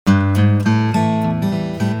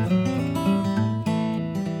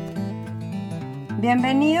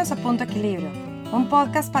Bienvenidos a Punto Equilibrio, un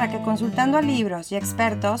podcast para que consultando a libros y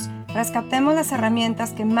expertos rescatemos las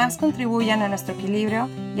herramientas que más contribuyan a nuestro equilibrio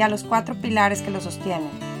y a los 4 pilares que lo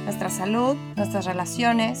sostienen: nuestra salud, nuestras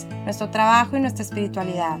relaciones, nuestro trabajo y nuestra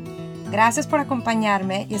espiritualidad. Gracias por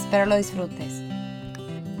acompañarme y espero lo disfrutes.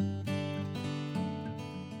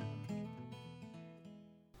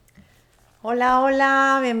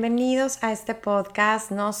 Hola, bienvenidos a este podcast.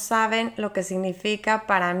 No saben lo que significa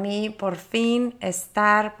para mí por fin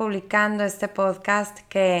estar publicando este podcast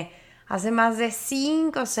que hace más de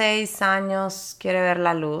 5 o 6 años quiere ver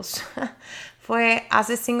la luz. Fue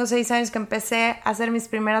hace 5 o 6 años que empecé a hacer mis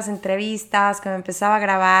primeras entrevistas, que me empezaba a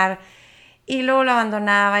grabar y luego lo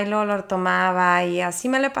abandonaba y luego lo retomaba y así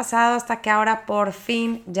me lo he pasado hasta que ahora por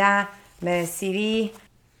fin ya me decidí,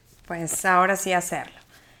 pues ahora sí hacerlo.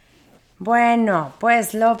 Bueno,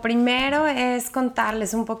 pues lo primero es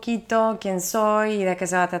contarles un poquito quién soy y de qué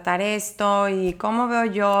se va a tratar esto y cómo veo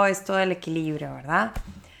yo esto del equilibrio, ¿verdad?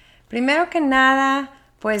 Primero que nada,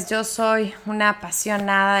 pues yo soy una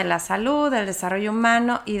apasionada de la salud, del desarrollo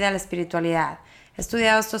humano y de la espiritualidad. He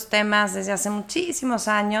estudiado estos temas desde hace muchísimos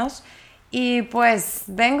años y pues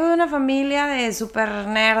vengo de una familia de super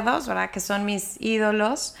nerdos, ¿verdad? Que son mis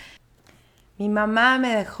ídolos. Mi mamá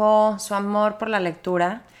me dejó su amor por la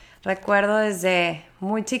lectura. Recuerdo desde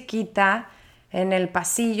muy chiquita en el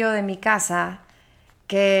pasillo de mi casa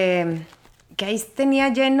que ahí tenía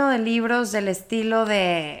lleno de libros del estilo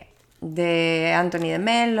de Anthony de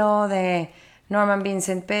Mello, de Norman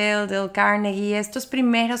Vincent Peale, Dale Carnegie, estos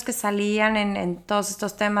primeros que salían en todos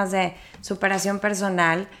estos temas de superación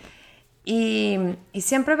personal y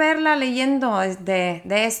siempre verla leyendo de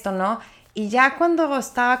esto, ¿no? Y ya cuando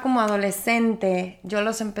estaba como adolescente yo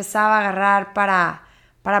los empezaba a agarrar para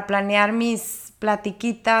planear mis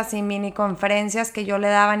platiquitas y mini conferencias que yo le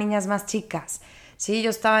daba a niñas más chicas. Sí,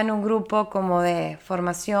 yo estaba en un grupo como de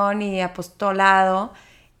formación y apostolado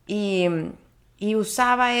y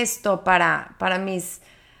usaba esto para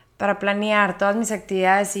planear todas mis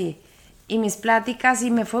actividades y mis pláticas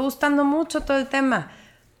y me fue gustando mucho todo el tema.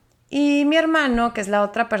 Y mi hermano, que es la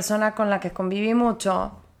otra persona con la que conviví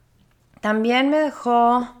mucho, también me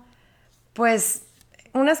dejó pues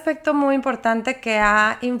un aspecto muy importante que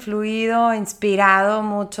ha influido, inspirado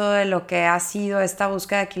mucho de lo que ha sido esta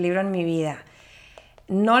búsqueda de equilibrio en mi vida.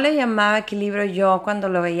 No le llamaba equilibrio yo cuando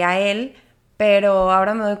lo veía a él, pero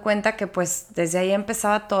ahora me doy cuenta que pues desde ahí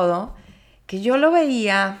empezaba todo, que yo lo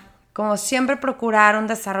veía como siempre procurar un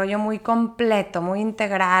desarrollo muy completo, muy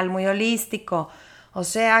integral, muy holístico. O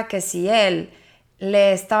sea que si él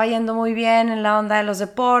le estaba yendo muy bien en la onda de los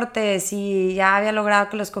deportes y ya había logrado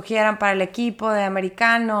que lo escogieran para el equipo de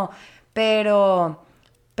americano, pero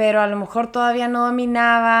a lo mejor todavía no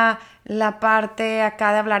dominaba la parte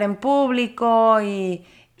acá de hablar en público y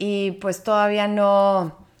pues todavía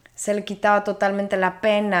no se le quitaba totalmente la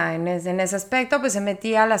pena en ese aspecto, pues se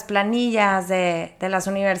metía a las planillas de las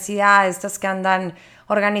universidades, estas que andan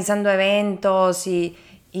organizando eventos y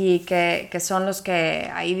que son los que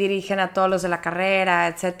ahí dirigen a todos los de la carrera,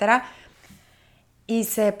 etc. Y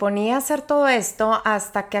se ponía a hacer todo esto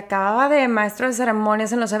hasta que acababa de maestro de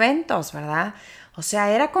ceremonias en los eventos, ¿verdad? O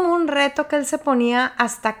sea, era como un reto que él se ponía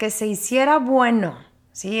hasta que se hiciera bueno,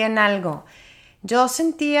 ¿sí? En algo. Yo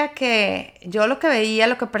sentía que yo lo que veía,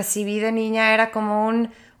 lo que percibí de niña era como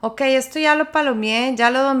ok, esto ya lo palomeé,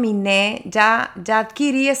 ya lo dominé, ya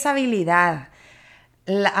adquirí esa habilidad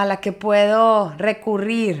a la que puedo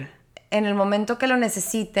recurrir en el momento que lo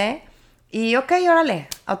necesite y ok, órale,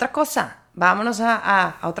 a otra cosa, vámonos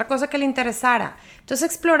a otra cosa que le interesara. Entonces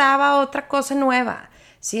exploraba otra cosa nueva,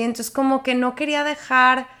 ¿sí? Entonces como que no quería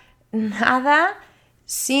dejar nada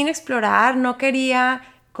sin explorar, no quería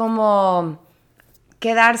como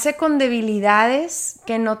quedarse con debilidades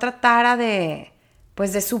que no tratara de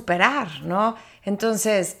superar, ¿no?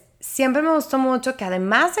 Entonces siempre me gustó mucho que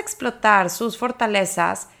además de explotar sus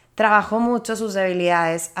fortalezas, trabajó mucho sus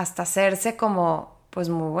debilidades hasta hacerse como, pues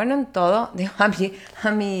muy bueno en todo, digo,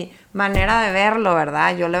 a mi manera de verlo,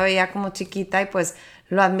 ¿verdad? Yo lo veía como chiquita y pues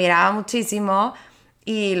lo admiraba muchísimo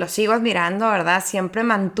y lo sigo admirando, ¿verdad? Siempre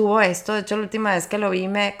mantuvo esto. De hecho, la última vez que lo vi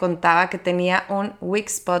me contaba que tenía un weak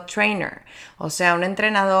spot trainer, o sea, un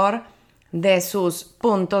entrenador de sus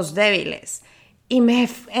puntos débiles. Y me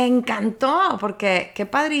encantó porque qué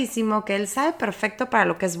padrísimo que él sabe perfecto para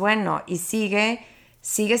lo que es bueno y sigue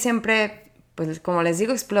siempre, pues como les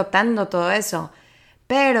digo, explotando todo eso.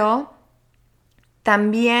 Pero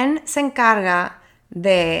también se encarga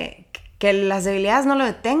de que las debilidades no lo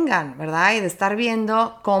detengan, ¿verdad? Y de estar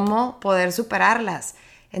viendo cómo poder superarlas.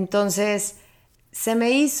 Entonces, se me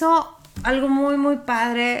hizo algo muy, muy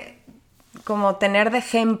padre como tener de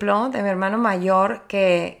ejemplo de mi hermano mayor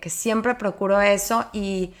que siempre procuró eso,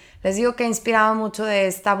 y les digo que he inspirado mucho de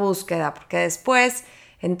esta búsqueda, porque después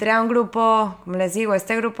entré a un grupo, como les digo,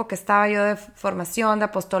 este grupo que estaba yo de formación, de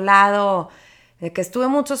apostolado, de que estuve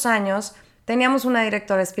muchos años, teníamos una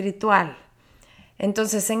directora espiritual.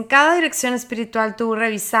 Entonces, en cada dirección espiritual tú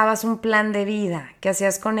revisabas un plan de vida que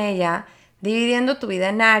hacías con ella, dividiendo tu vida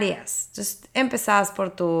en áreas. Entonces, empezabas por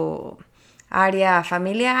tu área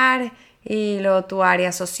familiar, y luego tu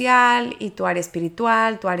área social, y tu área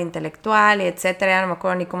espiritual, tu área intelectual, etcétera. Ya no me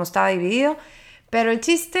acuerdo ni cómo estaba dividido. Pero el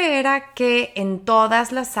chiste era que en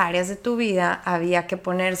todas las áreas de tu vida había que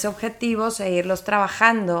ponerse objetivos e irlos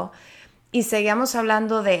trabajando. Y seguíamos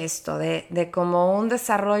hablando de esto, de como un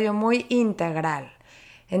desarrollo muy integral.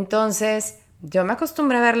 Entonces, yo me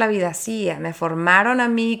acostumbré a ver la vida así. Me formaron a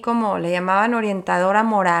mí como le llamaban orientadora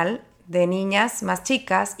moral de niñas más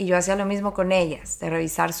chicas, y yo hacía lo mismo con ellas, de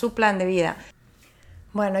revisar su plan de vida.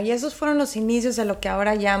 Bueno, y esos fueron los inicios de lo que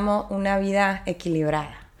ahora llamo una vida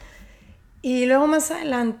equilibrada. Y luego más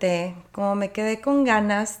adelante, como me quedé con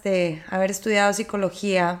ganas de haber estudiado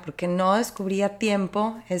psicología, porque no descubrí a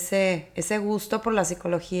tiempo ese gusto por la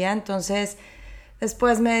psicología, entonces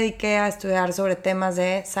después me dediqué a estudiar sobre temas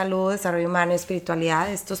de salud, desarrollo humano y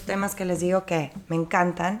espiritualidad, estos temas que les digo que me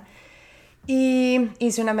encantan. Y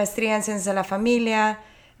hice una maestría en ciencias de la familia,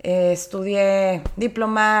 estudié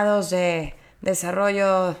diplomados de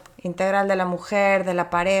desarrollo integral de la mujer, de la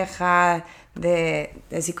pareja, de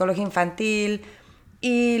psicología infantil,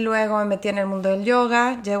 y luego me metí en el mundo del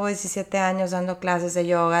yoga. Llevo 17 años dando clases de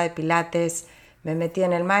yoga, de pilates, me metí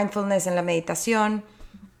en el mindfulness, en la meditación,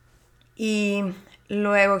 y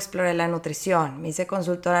luego exploré la nutrición. Me hice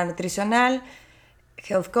consultora nutricional,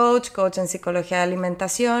 health coach, coach en psicología de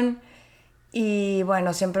alimentación, y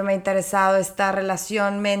bueno, siempre me ha interesado esta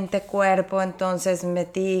relación mente-cuerpo, entonces me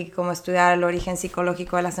metí como a estudiar el origen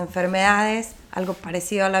psicológico de las enfermedades, algo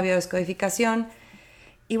parecido a la biodescodificación.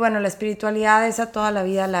 Y bueno, la espiritualidad esa toda la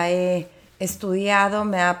vida la he estudiado,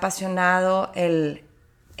 me ha apasionado el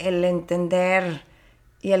entender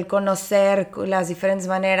y el conocer las diferentes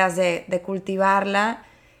maneras de cultivarla,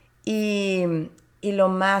 y lo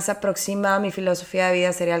más aproximado a mi filosofía de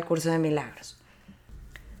vida sería el curso de milagros.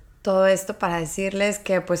 Todo esto para decirles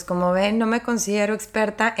que, pues como ven, no me considero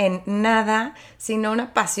experta en nada, sino una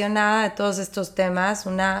apasionada de todos estos temas,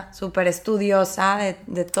 una súper estudiosa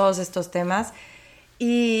de todos estos temas.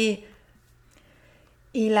 Y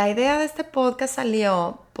la idea de este podcast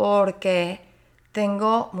salió porque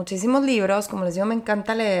tengo muchísimos libros, como les digo, me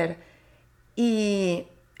encanta leer, y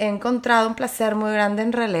he encontrado un placer muy grande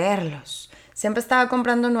en releerlos. Siempre estaba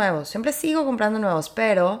comprando nuevos, siempre sigo comprando nuevos,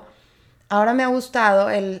 pero ahora me ha gustado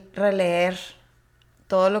el releer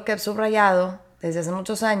todo lo que he subrayado desde hace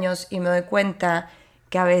muchos años, y me doy cuenta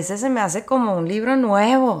que a veces se me hace como un libro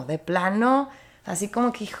nuevo, de plano, así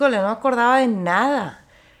como que, híjole, no me acordaba de nada.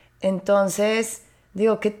 Entonces,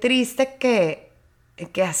 digo, qué triste que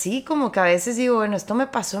así como que a veces digo, bueno, esto me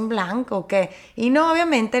pasó en blanco, ¿qué? Y no,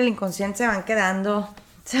 obviamente el inconsciente se van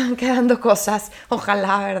quedando cosas,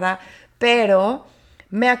 ojalá, ¿verdad? Pero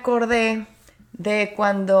me acordé de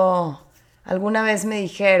cuando alguna vez me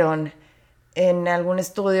dijeron en algún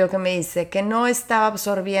estudio que me hice que no estaba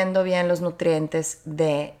absorbiendo bien los nutrientes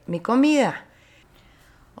de mi comida.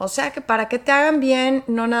 O sea que para que te hagan bien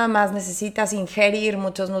no nada más necesitas ingerir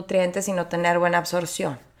muchos nutrientes, sino tener buena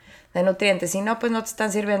absorción de nutrientes. Si no, pues no te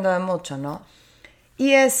están sirviendo de mucho, ¿no?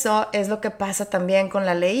 Y eso es lo que pasa también con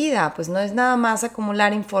la leída. Pues no es nada más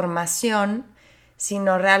acumular información,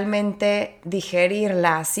 sino realmente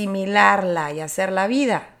digerirla, asimilarla y hacer la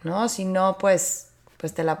vida, ¿no? Si no, pues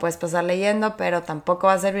te la puedes pasar leyendo, pero tampoco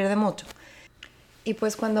va a servir de mucho. Y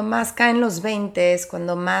pues cuando más caen los 20,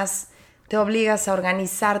 cuando más te obligas a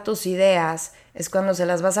organizar tus ideas, es cuando se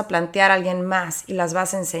las vas a plantear a alguien más y las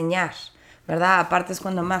vas a enseñar, ¿verdad? Aparte es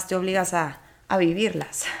cuando más te obligas a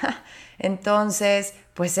vivirlas. Entonces,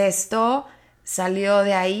 pues esto salió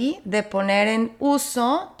de ahí, de poner en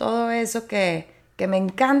uso todo eso que me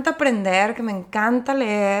encanta aprender, que me encanta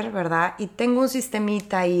leer, ¿verdad? Y tengo un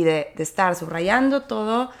sistemita ahí de estar subrayando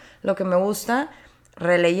todo lo que me gusta,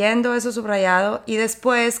 releyendo eso subrayado, y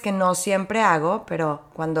después, que no siempre hago, pero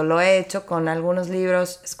cuando lo he hecho con algunos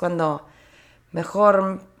libros es cuando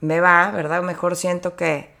mejor me va, ¿verdad? Mejor siento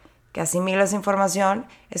que asimilo esa información,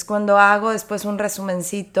 es cuando hago después un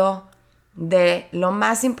resumencito de lo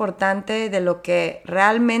más importante, de lo que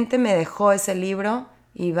realmente me dejó ese libro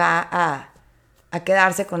y va a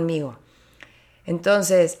quedarse conmigo.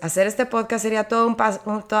 Entonces, hacer este podcast sería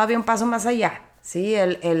todavía un paso más allá, ¿sí?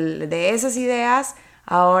 El de esas ideas,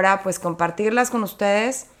 ahora pues compartirlas con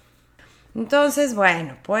ustedes, Entonces,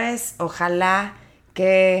 bueno, pues ojalá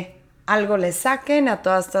que algo les saquen a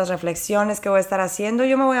todas estas reflexiones que voy a estar haciendo.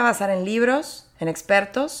 Yo me voy a basar en libros, en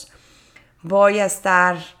expertos. Voy a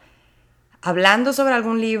estar hablando sobre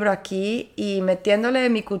algún libro aquí y metiéndole de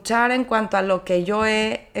mi cuchara en cuanto a lo que yo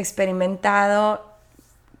he experimentado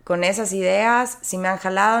con esas ideas, si me han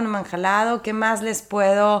jalado o no me han jalado, qué más les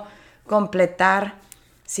puedo completar,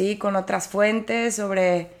 ¿sí? Con otras fuentes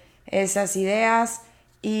sobre esas ideas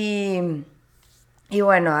y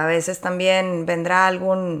bueno, a veces también vendrá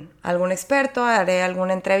algún experto, haré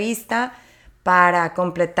alguna entrevista para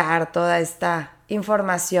completar toda esta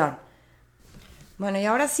información. Bueno, y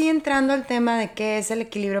ahora sí entrando al tema de qué es el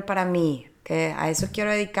equilibrio para mí, que a eso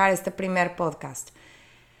quiero dedicar este primer podcast.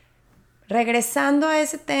 Regresando a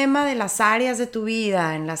ese tema de las áreas de tu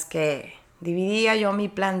vida en las que dividía yo mi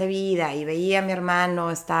plan de vida y veía a mi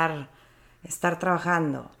hermano estar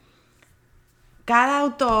trabajando. Cada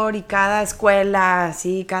autor y cada escuela,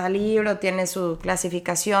 sí, cada libro tiene su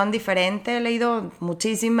clasificación diferente. He leído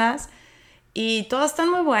muchísimas y todas están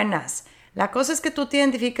muy buenas. La cosa es que tú te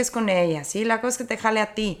identifiques con ellas, ¿sí? La cosa es que te jale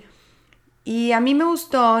a ti. Y a mí me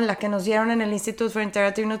gustó la que nos dieron en el Institute for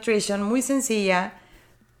Integrative Nutrition, muy sencilla.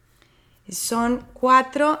 Son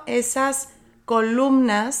 4 esas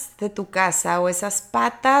columnas de tu casa o esas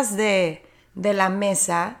patas de la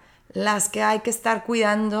mesa, las que hay que estar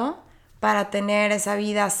cuidando para tener esa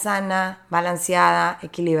vida sana, balanceada,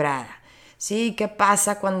 equilibrada. ¿Sí? ¿Qué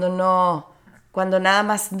pasa cuando nada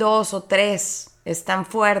más 2 o 3 están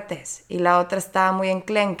fuertes y la otra está muy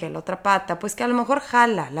enclenque, la otra pata? Pues que a lo mejor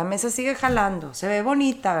jala, la mesa sigue jalando, se ve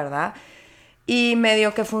bonita, ¿verdad? Y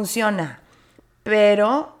medio que funciona.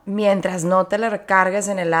 Pero mientras no te le recargues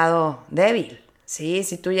en el lado débil, ¿sí?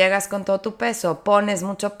 Si tú llegas con todo tu peso, pones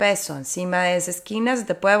mucho peso encima de esa esquina, se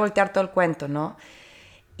te puede voltear todo el cuento, ¿no?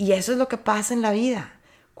 Y eso es lo que pasa en la vida.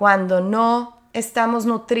 Cuando no estamos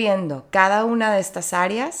nutriendo cada una de estas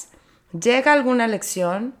áreas, llega alguna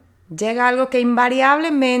lección, llega algo que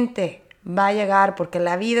invariablemente va a llegar porque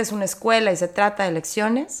la vida es una escuela y se trata de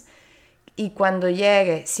lecciones. Y cuando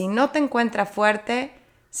llegue, si no te encuentra fuerte,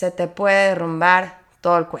 se te puede derrumbar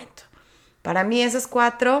todo el cuento. Para mí esas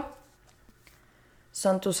 4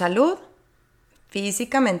 son tu salud,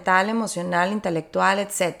 física, mental, emocional, intelectual,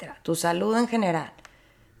 etc. Tu salud en general.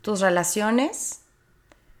 Tus relaciones,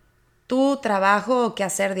 tu trabajo o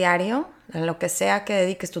quehacer diario, en lo que sea que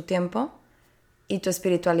dediques tu tiempo, y tu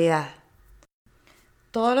espiritualidad.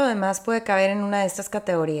 Todo lo demás puede caber en una de estas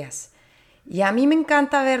categorías. Y a mí me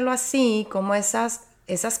encanta verlo así, como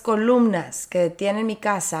esas columnas que detienen mi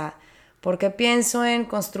casa, porque pienso en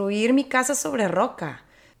construir mi casa sobre roca,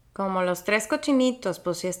 como los 3 cochinitos.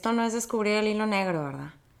 Pues si esto no es descubrir el hilo negro, ¿verdad?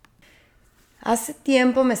 Hace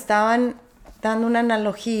tiempo me estaban dando una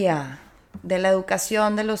analogía de la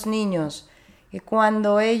educación de los niños, y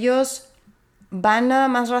cuando ellos van nada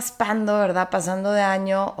más raspando, ¿verdad? Pasando de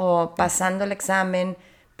año o pasando el examen,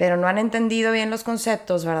 pero no han entendido bien los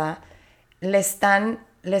conceptos, ¿verdad? Le están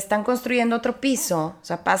construyendo otro piso, o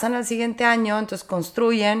sea, pasan al siguiente año, entonces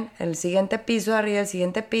construyen el siguiente piso de arriba, el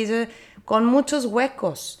siguiente piso, con muchos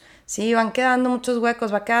huecos, ¿sí? Van quedando muchos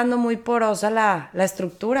huecos, va quedando muy porosa la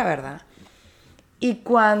estructura, ¿verdad? Y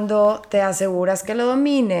cuando te aseguras que lo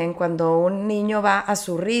dominen, cuando un niño va a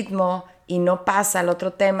su ritmo y no pasa al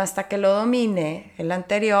otro tema hasta que lo domine, el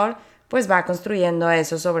anterior, pues va construyendo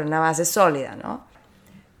eso sobre una base sólida, ¿no?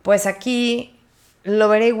 Pues aquí lo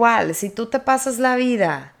veré igual. Si tú te pasas la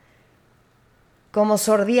vida como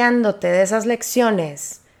sordeándote de esas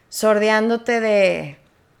lecciones, sordeándote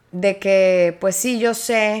de que, pues sí, yo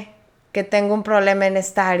sé que tengo un problema en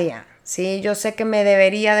esta área, ¿sí? Yo sé que me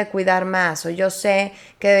debería de cuidar más, o yo sé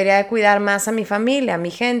que debería de cuidar más a mi familia, a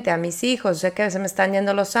mi gente, a mis hijos, sé que se me están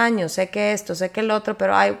yendo los años, sé que esto, sé que el otro,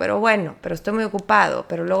 pero bueno, pero estoy muy ocupado,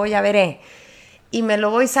 pero luego ya veré. Y me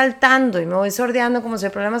lo voy saltando y me voy sordeando como si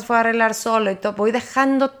el problema se fuera a arreglar solo y voy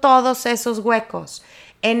dejando todos esos huecos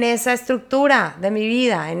en esa estructura de mi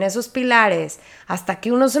vida, en esos pilares, hasta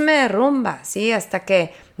que uno se me derrumba, ¿sí? Hasta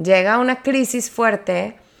que llega una crisis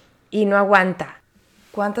fuerte y no aguanta.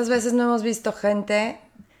 ¿Cuántas veces no hemos visto gente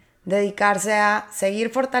dedicarse a seguir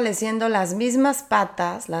fortaleciendo las mismas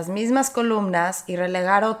patas, las mismas columnas y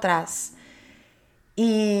relegar otras?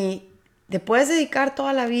 Y te puedes dedicar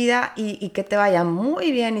toda la vida y que te vaya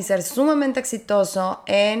muy bien y ser sumamente exitoso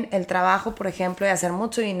en el trabajo, por ejemplo, y hacer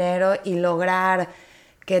mucho dinero y lograr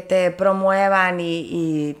que te promuevan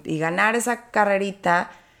y ganar esa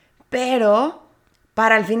carrerita, pero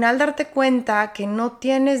para al final darte cuenta que no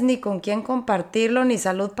tienes ni con quién compartirlo ni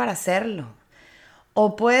salud para hacerlo.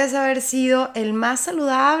 O puedes haber sido el más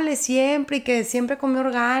saludable siempre y que siempre comió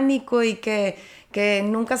orgánico y que que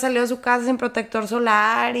nunca salió de su casa sin protector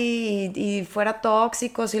solar y fuera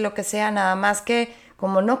tóxicos y lo que sea, nada más que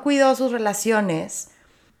como no cuidó sus relaciones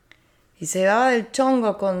y se llevaba del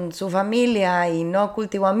chongo con su familia y no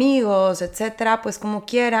cultivó amigos, etcétera, pues como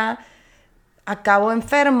quiera, acabó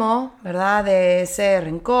enfermo, ¿verdad? De ese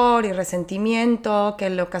rencor y resentimiento que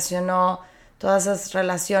le ocasionó todas esas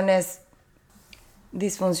relaciones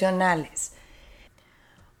disfuncionales.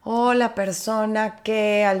 O la persona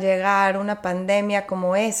que al llegar una pandemia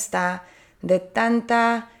como esta, de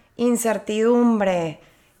tanta incertidumbre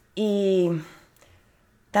y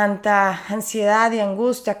tanta ansiedad y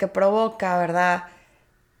angustia que provoca, ¿verdad?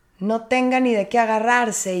 No tenga ni de qué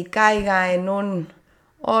agarrarse y caiga en un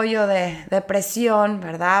hoyo de depresión,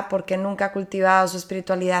 ¿verdad? Porque nunca ha cultivado su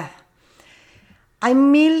espiritualidad. Hay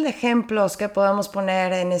 1000 ejemplos que podemos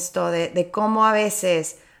poner en esto de cómo a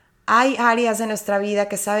veces hay áreas de nuestra vida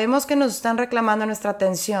que sabemos que nos están reclamando nuestra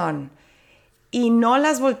atención y no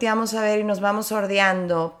las volteamos a ver y nos vamos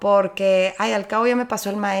sordeando porque, al cabo ya me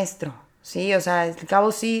pasó el maestro, ¿sí? O sea, al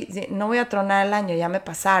cabo sí, no voy a tronar el año, ya me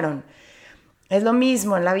pasaron. Es lo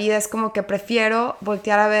mismo, en la vida es como que prefiero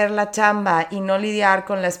voltear a ver la chamba y no lidiar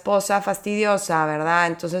con la esposa fastidiosa, ¿verdad?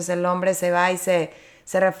 Entonces el hombre se va y se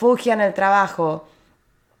refugia en el trabajo,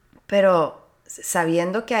 pero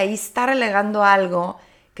sabiendo que ahí está relegando algo,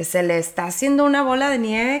 que se le está haciendo una bola de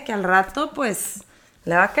nieve que al rato pues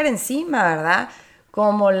le va a caer encima, ¿verdad?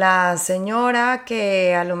 Como la señora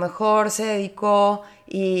que a lo mejor se dedicó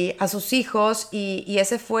a sus hijos y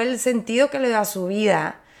ese fue el sentido que le dio a su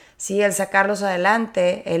vida, ¿sí? El sacarlos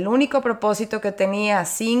adelante, el único propósito que tenía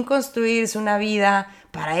sin construirse una vida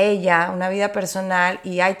para ella, una vida personal,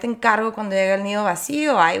 y ahí te encargo cuando llega el nido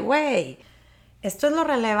vacío, ¡ay, güey! Esto es lo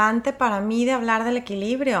relevante para mí de hablar del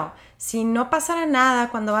equilibrio. Si no pasara nada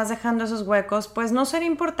cuando vas dejando esos huecos, pues no sería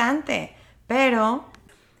importante. Pero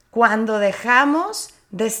cuando dejamos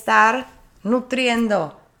de estar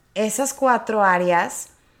nutriendo esas 4 áreas,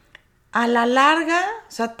 a la larga,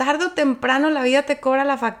 o sea, tarde o temprano la vida te cobra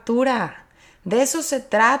la factura. De eso se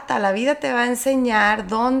trata. La vida te va a enseñar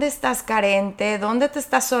dónde estás carente, dónde te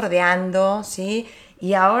estás sordeando, ¿sí?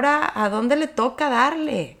 Y ahora, ¿a dónde le toca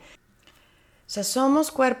darle? O sea,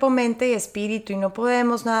 somos cuerpo, mente y espíritu y no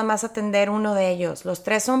podemos nada más atender uno de ellos. Los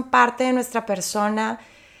 3 son parte de nuestra persona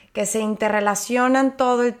que se interrelacionan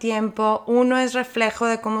todo el tiempo. Uno es reflejo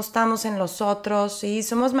de cómo estamos en los otros, ¿sí?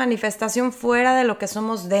 Somos manifestación fuera de lo que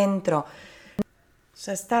somos dentro. O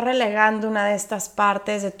sea, estar relegando una de estas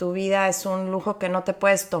partes de tu vida es un lujo que no te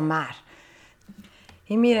puedes tomar.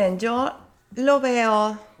 Y miren, yo lo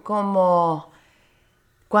veo como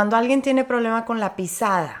cuando alguien tiene problema con la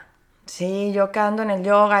pisada. Sí, yo que ando en el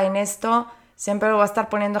yoga y en esto, siempre voy a estar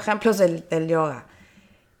poniendo ejemplos del yoga.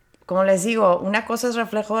 Como les digo, una cosa es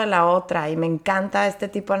reflejo de la otra y me encanta este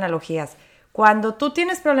tipo de analogías. Cuando tú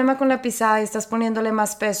tienes problema con la pisada y estás poniéndole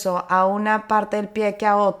más peso a una parte del pie que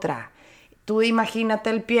a otra, tú imagínate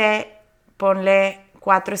el pie, ponle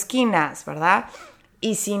 4 esquinas, ¿verdad?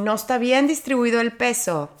 Y si no está bien distribuido el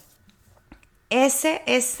peso,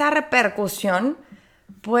 esa repercusión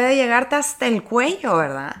puede llegarte hasta el cuello,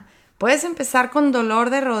 ¿verdad? Puedes empezar con dolor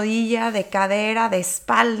de rodilla, de cadera, de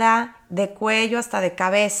espalda, de cuello, hasta de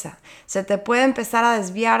cabeza. Se te puede empezar a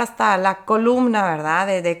desviar hasta la columna, ¿verdad?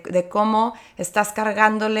 De cómo estás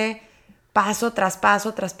cargándole paso tras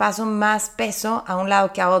paso tras paso más peso a un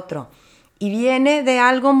lado que a otro. Y viene de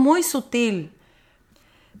algo muy sutil,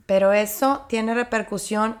 pero eso tiene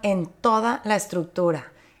repercusión en toda la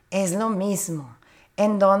estructura. Es lo mismo.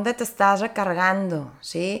 ¿En dónde te estás recargando?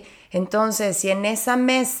 ¿Sí? Entonces, si en esa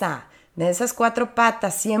mesa de esas 4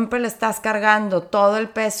 patas siempre le estás cargando todo el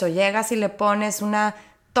peso, llegas y le pones una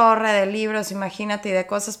torre de libros, imagínate, y de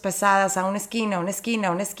cosas pesadas a una esquina,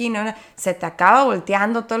 se te acaba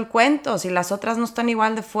volteando todo el cuento si las otras no están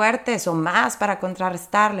igual de fuertes o más para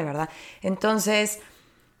contrarrestarle, ¿verdad? Entonces,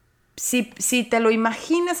 si te lo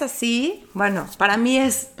imaginas así, bueno, para mí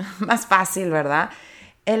es más fácil, ¿verdad?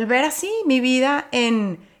 El ver así mi vida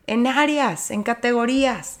en áreas, en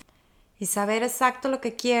categorías. Y saber exacto lo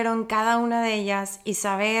que quiero en cada una de ellas y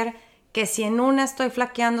saber que si en una estoy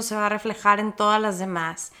flaqueando se va a reflejar en todas las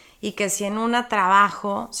demás y que si en una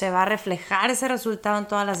trabajo se va a reflejar ese resultado en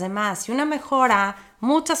todas las demás. Si una mejora,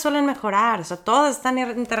 muchas suelen mejorar, o sea, todas están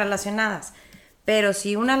interrelacionadas. Pero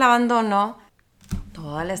si una la abandono,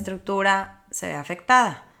 toda la estructura se ve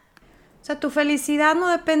afectada. O sea, tu felicidad no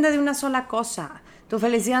depende de una sola cosa. Tu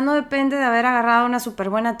felicidad no depende de haber agarrado una súper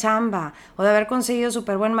buena chamba o de haber conseguido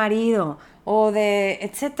súper buen marido o de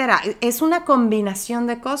etcétera. Es una combinación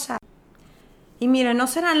de cosas. Y mire, no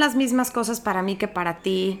serán las mismas cosas para mí que para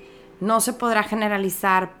ti. No se podrá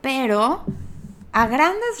generalizar, pero a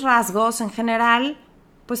grandes rasgos, en general,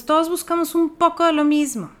 pues todos buscamos un poco de lo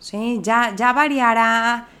mismo, ¿sí? Ya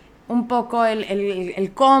variará un poco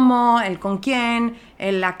el cómo, el con quién,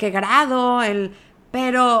 el a qué grado,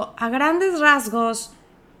 pero a grandes rasgos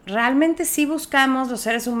realmente sí buscamos los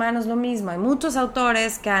seres humanos lo mismo. Hay muchos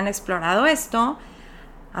autores que han explorado esto.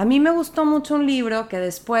 A mí me gustó mucho un libro que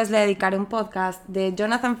después le dedicaré un podcast de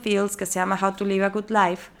Jonathan Fields que se llama How to Live a Good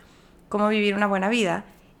Life, cómo vivir una buena vida,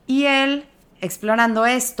 y él explorando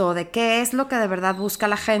esto de qué es lo que de verdad busca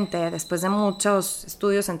la gente después de muchos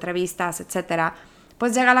estudios, entrevistas, etcétera,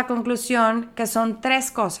 pues llega a la conclusión que son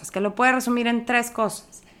 3 cosas, que lo puede resumir en 3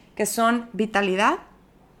 cosas, que son vitalidad,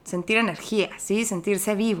 sentir energía, ¿sí?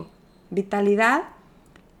 Sentirse vivo. Vitalidad,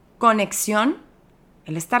 conexión,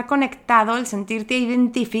 el estar conectado, el sentirte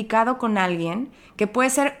identificado con alguien, que puede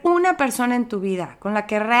ser una persona en tu vida, con la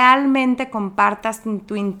que realmente compartas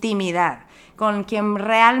tu intimidad, con quien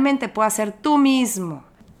realmente puedas ser tú mismo.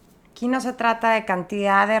 Aquí no se trata de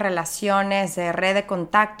cantidad de relaciones, de red de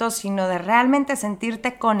contactos, sino de realmente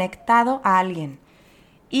sentirte conectado a alguien.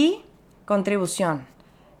 Y contribución.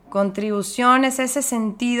 Contribución es ese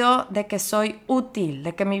sentido de que soy útil,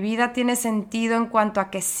 de que mi vida tiene sentido en cuanto a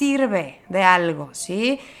que sirve de algo,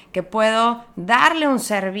 ¿sí? Que puedo darle un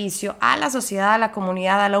servicio a la sociedad, a la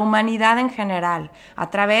comunidad, a la humanidad en general, a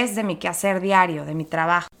través de mi quehacer diario, de mi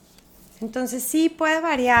trabajo. Entonces sí puede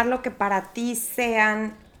variar lo que para ti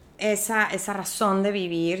sean esa razón de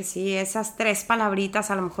vivir, ¿sí? Esas 3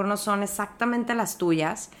 palabritas a lo mejor no son exactamente las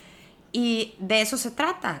tuyas, y de eso se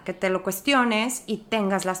trata, que te lo cuestiones y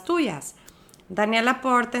tengas las tuyas. Daniel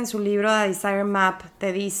Laporte en su libro The Desire Map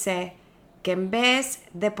te dice que en vez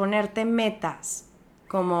de ponerte metas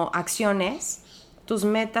como acciones, tus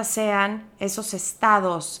metas sean esos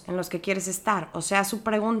estados en los que quieres estar. O sea, su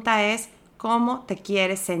pregunta es ¿cómo te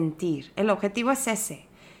quieres sentir? El objetivo es ese.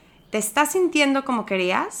 ¿Te estás sintiendo como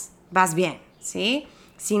querías? Vas bien, ¿sí?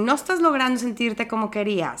 Si no estás logrando sentirte como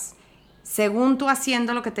querías, según tú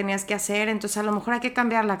haciendo lo que tenías que hacer, entonces a lo mejor hay que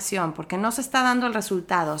cambiar la acción porque no se está dando el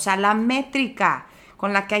resultado. O sea, la métrica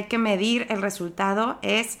con la que hay que medir el resultado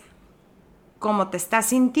es cómo te estás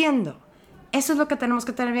sintiendo. Eso es lo que tenemos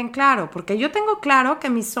que tener bien claro, porque yo tengo claro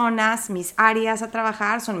que mis zonas, mis áreas a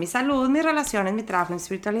trabajar son mi salud, mis relaciones, mi trabajo, mi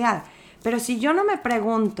espiritualidad. Pero si yo no me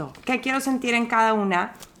pregunto qué quiero sentir en cada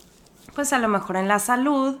una, pues a lo mejor en la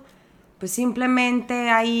salud, pues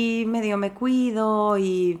simplemente ahí medio me cuido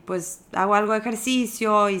y pues hago algo de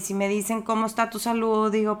ejercicio, y si me dicen cómo está tu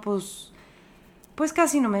salud, digo pues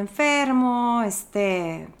casi no me enfermo,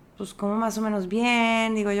 pues como más o menos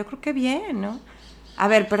bien, digo yo creo que bien, ¿no? A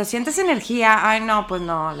ver, pero sientes energía, ay no, pues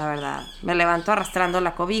no, la verdad, me levanto arrastrando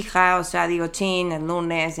la cobija, o sea, digo chin, el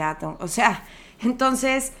lunes ya tengo, o sea,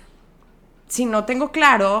 entonces si no tengo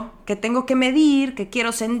claro qué tengo que medir, qué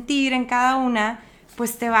quiero sentir en cada una,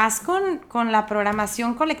 pues te vas con la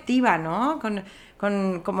programación colectiva, ¿no?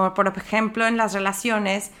 Como por ejemplo en las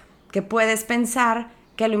relaciones, que puedes pensar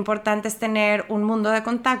que lo importante es tener un mundo de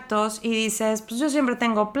contactos y dices, pues yo siempre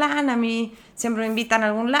tengo plan, a mí siempre me invitan a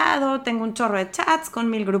algún lado, tengo un chorro de chats con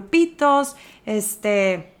 1000 grupitos,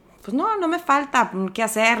 pues no me falta qué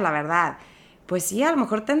hacer, la verdad. Pues sí, a lo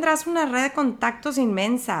mejor tendrás una red de contactos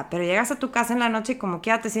inmensa, pero llegas a tu casa en la noche y como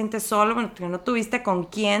quiera te sientes solo, porque no tuviste con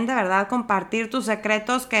quién de verdad compartir tus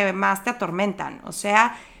secretos que más te atormentan. O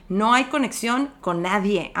sea, no hay conexión con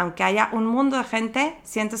nadie. Aunque haya un mundo de gente,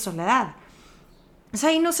 sientes soledad. O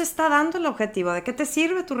sea, ahí no se está dando el objetivo. ¿De qué te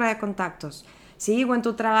sirve tu red de contactos? Sí, o en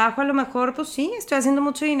tu trabajo a lo mejor, pues sí, estoy haciendo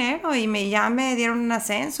mucho dinero y ya me dieron un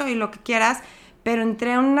ascenso y lo que quieras, pero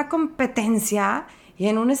entré en una competencia y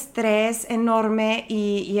en un estrés enorme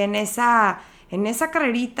y en esa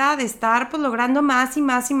carrerita de estar pues logrando más y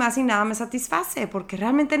más y más y nada me satisface porque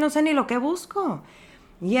realmente no sé ni lo que busco.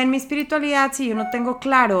 Y en mi espiritualidad, si yo no tengo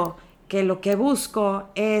claro que lo que busco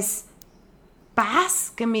es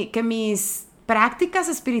paz, que mis prácticas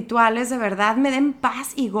espirituales de verdad me den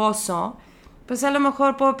paz y gozo, pues a lo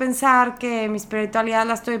mejor puedo pensar que mi espiritualidad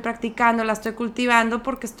la estoy practicando, la estoy cultivando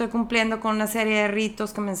porque estoy cumpliendo con una serie de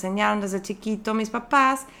ritos que me enseñaron desde chiquito mis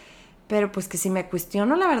papás, pero pues que si me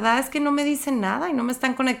cuestiono, la verdad es que no me dicen nada y no me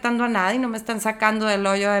están conectando a nada y no me están sacando del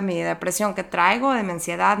hoyo de mi depresión que traigo, de mi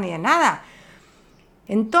ansiedad, ni de nada.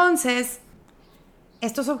 Entonces,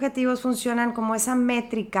 estos objetivos funcionan como esa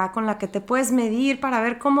métrica con la que te puedes medir para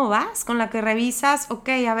ver cómo vas, con la que revisas, ok,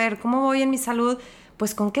 a ver, ¿cómo voy en mi salud?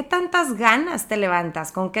 Pues con qué tantas ganas te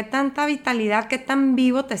levantas, con qué tanta vitalidad, qué tan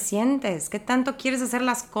vivo te sientes, qué tanto quieres hacer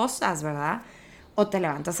las cosas, ¿verdad? O te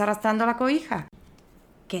levantas arrastrando la cobija.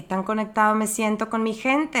 qué tan conectado me siento con mi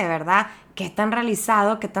gente, ¿verdad? Qué tan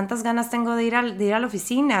realizado, qué tantas ganas tengo de ir a la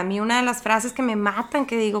oficina. A mí una de las frases que me matan,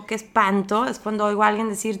 que digo que espanto, es cuando oigo a alguien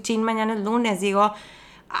decir, chin, mañana es lunes. Digo,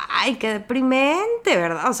 ay, qué deprimente,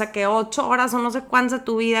 ¿verdad? O sea, que 8 horas o no sé cuántas de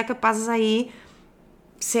tu vida que pasas ahí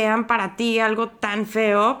sean para ti algo tan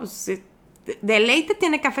feo, pues, de ley te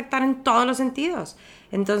tiene que afectar en todos los sentidos.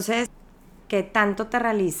 Entonces, ¿qué tanto te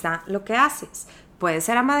realiza lo que haces? Puedes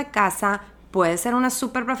ser ama de casa, puedes ser una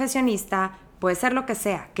súper profesionista, puede ser lo que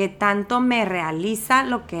sea. ¿Qué tanto me realiza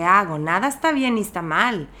lo que hago? Nada está bien ni está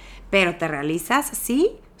mal, pero ¿te realizas?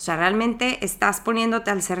 Sí. O sea, realmente estás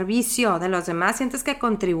poniéndote al servicio de los demás, sientes que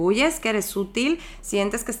contribuyes, que eres útil,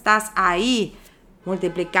 sientes que estás ahí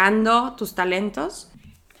multiplicando tus talentos.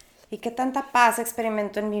 ¿Y qué tanta paz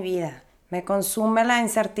experimento en mi vida? ¿Me consume la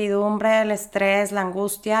incertidumbre, el estrés, la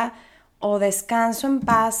angustia? ¿O descanso en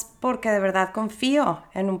paz porque de verdad confío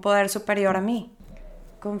en un poder superior a mí?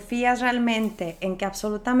 ¿Confías realmente en que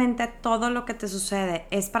absolutamente todo lo que te sucede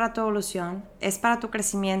es para tu evolución, es para tu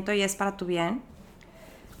crecimiento y es para tu bien?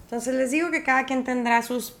 Entonces les digo que cada quien tendrá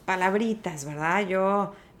sus palabritas, ¿verdad?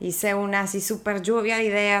 Yo hice una así súper lluvia de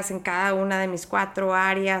ideas en cada una de mis 4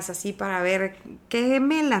 áreas, así para ver qué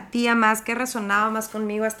me latía más, qué resonaba más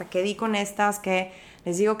conmigo, hasta que di con estas que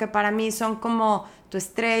les digo que para mí son como tu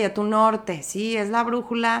estrella, tu norte, ¿sí? Es la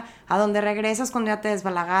brújula a donde regresas cuando ya te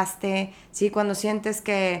desbalagaste, ¿sí? Cuando sientes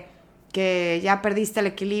que ya perdiste el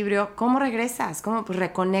equilibrio. ¿Cómo regresas? ¿Cómo? Pues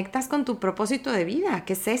reconectas con tu propósito de vida,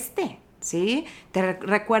 que es este, ¿sí? Te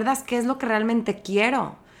recuerdas qué es lo que realmente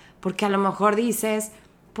quiero, porque a lo mejor dices,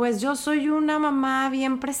 pues yo soy una mamá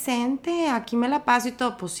bien presente, aquí me la paso y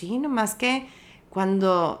todo. Pues sí, nomás que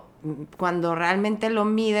cuando realmente lo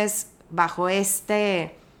mides bajo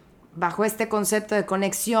este concepto de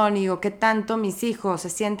conexión y digo, ¿qué tanto mis hijos se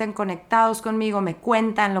sienten conectados conmigo? Me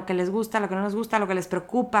cuentan lo que les gusta, lo que no les gusta, lo que les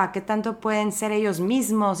preocupa, qué tanto pueden ser ellos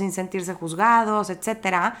mismos sin sentirse juzgados,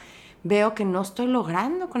 etcétera. Veo que no estoy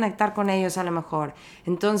logrando conectar con ellos a lo mejor.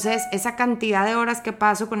 Entonces, esa cantidad de horas que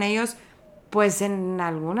paso con ellos, pues en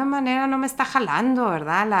alguna manera no me está jalando,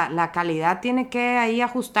 ¿verdad? La calidad tiene que ahí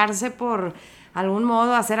ajustarse por algún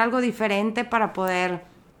modo, hacer algo diferente para poder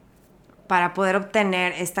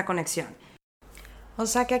obtener esta conexión. O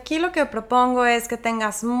sea que aquí lo que propongo es que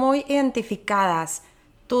tengas muy identificadas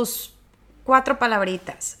tus 4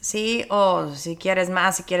 palabritas, ¿sí? O si quieres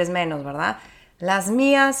más, si quieres menos, ¿verdad? Las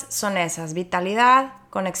mías son esas: vitalidad,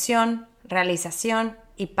 conexión, realización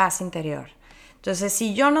y paz interior. Entonces,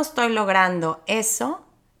 si yo no estoy logrando eso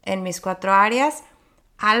en mis 4 áreas,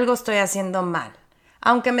 algo estoy haciendo mal.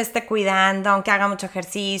 Aunque me esté cuidando, aunque haga mucho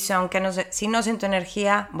ejercicio, aunque no sé, si no siento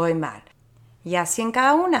energía, voy mal. Y así en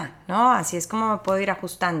cada una, ¿no? Así es como me puedo ir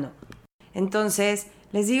ajustando. Entonces,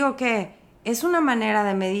 les digo que es una manera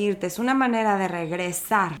de medirte, es una manera de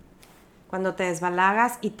regresar cuando te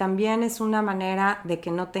desbalagas, y también es una manera de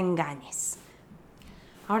que no te engañes.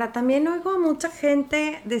 Ahora, también oigo a mucha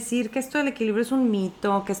gente decir que esto del equilibrio es un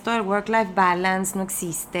mito, que esto del work-life balance no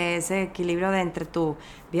existe, ese equilibrio de entre tu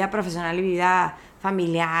vida profesional y vida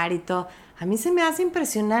familiar y todo. A mí se me hace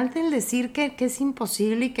impresionante el decir que es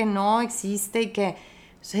imposible y que no existe y que,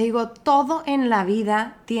 o sea, digo, todo en la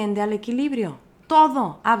vida tiende al equilibrio.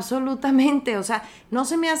 Todo, absolutamente. O sea, no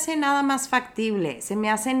se me hace nada más factible, se me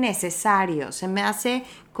hace necesario, se me hace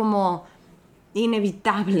como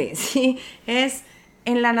inevitable, ¿sí? Es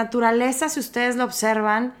en la naturaleza, si ustedes lo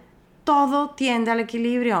observan, todo tiende al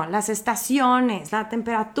equilibrio. Las estaciones, la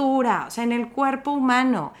temperatura, o sea, en el cuerpo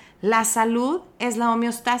humano, la salud es la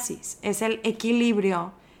homeostasis, es el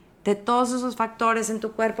equilibrio de todos esos factores en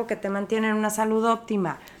tu cuerpo que te mantienen una salud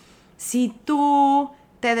óptima. Si tú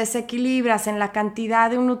te desequilibras en la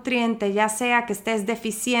cantidad de un nutriente, ya sea que estés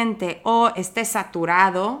deficiente o estés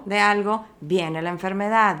saturado de algo, viene la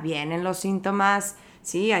enfermedad, vienen los síntomas,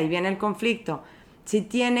 sí, ahí viene el conflicto. Si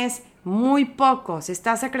tienes muy poco, si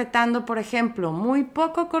estás secretando, por ejemplo, muy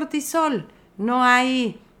poco cortisol, no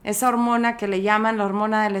hay esa hormona que le llaman la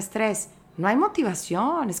hormona del estrés, no hay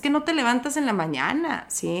motivación, es que no te levantas en la mañana,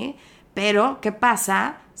 ¿sí? Pero, ¿qué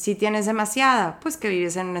pasa si tienes demasiada? Pues que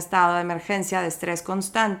vives en un estado de emergencia de estrés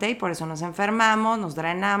constante y por eso nos enfermamos, nos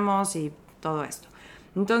drenamos y todo esto.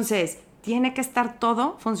 Entonces, tiene que estar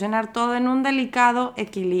todo, funcionar todo en un delicado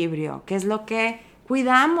equilibrio, que es lo que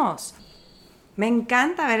cuidamos. Me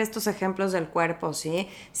encanta ver estos ejemplos del cuerpo, ¿sí?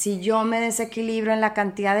 Si yo me desequilibro en la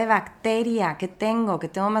cantidad de bacteria que tengo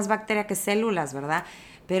más bacteria que células, ¿verdad?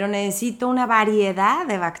 Pero necesito una variedad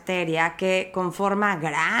de bacteria que conforma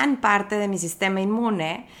gran parte de mi sistema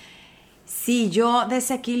inmune. Si yo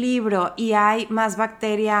desequilibro y hay más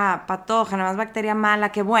bacteria patógena, más bacteria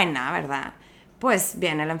mala que buena, ¿verdad? pues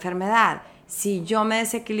viene la enfermedad. Si yo me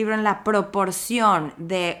desequilibro en la proporción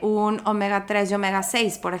de un omega 3 y omega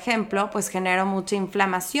 6, por ejemplo, pues genero mucha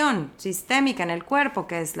inflamación sistémica en el cuerpo,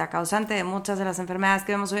 que es la causante de muchas de las enfermedades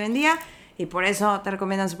que vemos hoy en día, y por eso te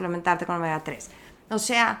recomiendan suplementarte con omega 3. O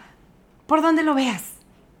sea, por donde lo veas,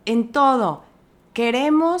 en todo.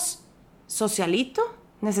 Queremos socialito,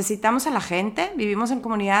 necesitamos a la gente, vivimos en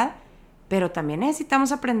comunidad, pero también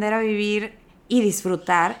necesitamos aprender a vivir y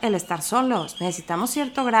disfrutar el estar solos. Necesitamos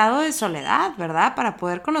cierto grado de soledad, ¿verdad? Para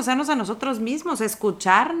poder conocernos a nosotros mismos,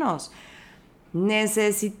 escucharnos.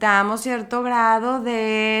 Necesitamos cierto grado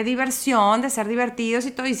de diversión, de ser divertidos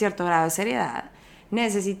y todo, y cierto grado de seriedad.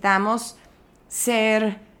 Necesitamos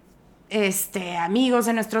ser amigos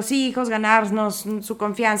de nuestros hijos, ganarnos su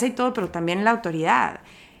confianza y todo, pero también la autoridad.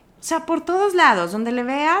 O sea, por todos lados, donde le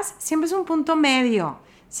veas, siempre es un punto medio,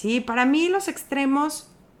 ¿sí? Para mí los extremos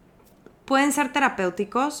pueden ser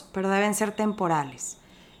terapéuticos, pero deben ser temporales.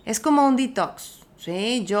 Es como un detox,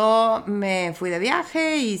 ¿sí? Yo me fui de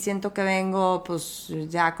viaje y siento que vengo pues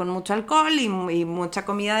ya con mucho alcohol y mucha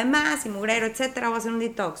comida de más y mugrero, etcétera, voy a hacer un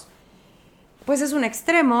detox. Pues es un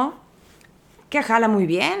extremo que jala muy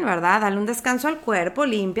bien, ¿verdad? Dale un descanso al cuerpo,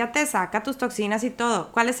 límpiate, saca tus toxinas y todo.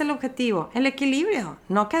 ¿Cuál es el objetivo? El equilibrio.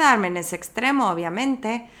 No quedarme en ese extremo,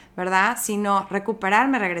 obviamente, ¿verdad? Sino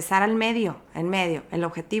recuperarme, regresar al medio, en medio. El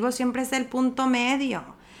objetivo siempre es el punto medio.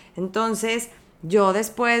 Entonces, yo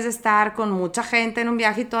después de estar con mucha gente en un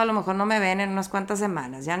viaje y todo, a lo mejor no me ven en unas cuantas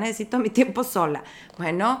semanas. Ya necesito mi tiempo sola.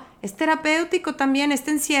 Bueno, es terapéutico también,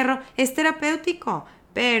 este encierro es terapéutico,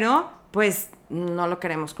 pero pues no lo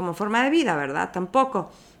queremos como forma de vida, ¿verdad? Tampoco.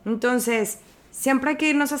 Entonces, siempre hay que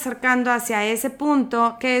irnos acercando hacia ese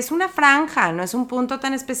punto, que es una franja, no es un punto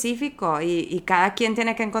tan específico, y cada quien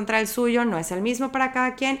tiene que encontrar el suyo, no es el mismo para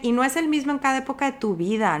cada quien, y no es el mismo en cada época de tu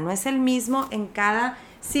vida, no es el mismo en cada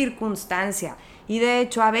circunstancia. Y de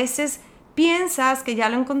hecho, a veces piensas que ya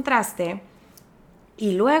lo encontraste,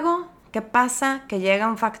 y luego, ¿qué pasa? Que llega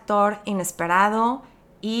un factor inesperado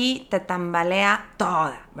y te tambalea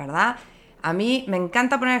toda, ¿verdad? A mí me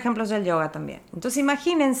encanta poner ejemplos del yoga también. Entonces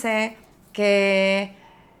imagínense que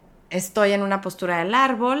estoy en una postura del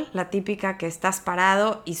árbol, la típica que estás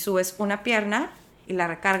parado y subes una pierna y la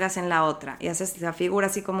recargas en la otra y haces la figura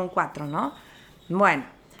así como un 4, ¿no? Bueno,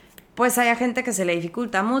 pues hay gente que se le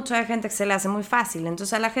dificulta mucho, hay gente que se le hace muy fácil.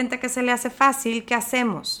 Entonces a la gente que se le hace fácil, ¿qué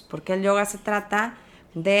hacemos? Porque el yoga se trata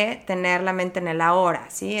de tener la mente en el ahora,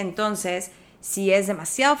 ¿sí? Entonces, si es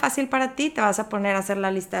demasiado fácil para ti, te vas a poner a hacer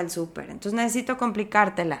la lista del súper. Entonces necesito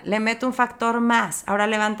complicártela. Le meto un factor más. Ahora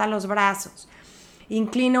levanta los brazos.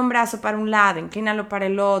 Inclina un brazo para un lado, inclínalo para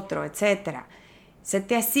el otro, etc. Se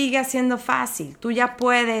te sigue haciendo fácil. Tú ya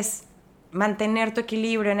puedes mantener tu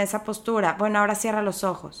equilibrio en esa postura. Bueno, ahora cierra los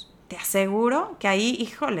ojos. Te aseguro que ahí,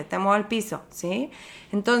 híjole, te muevo el piso, ¿sí?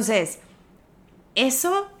 Entonces,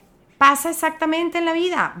 eso pasa exactamente en la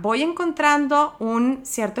vida. Voy encontrando un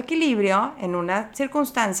cierto equilibrio en una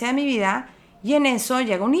circunstancia de mi vida y en eso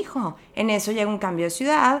llega un hijo, en eso llega un cambio de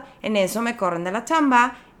ciudad, en eso me corren de la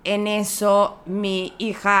chamba, en eso mi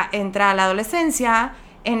hija entra a la adolescencia,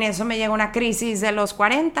 en eso me llega una crisis de los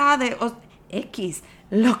 40, X.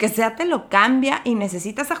 Lo que sea te lo cambia y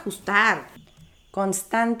necesitas ajustar.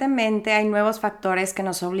 Constantemente hay nuevos factores que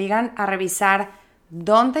nos obligan a revisar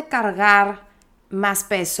dónde cargar más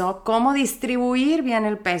peso, cómo distribuir bien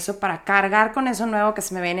el peso para cargar con eso nuevo que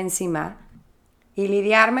se me viene encima y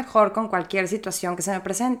lidiar mejor con cualquier situación que se me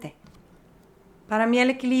presente. Para mí el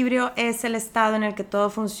equilibrio es el estado en el que todo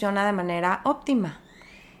funciona de manera óptima.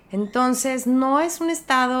 Entonces no es un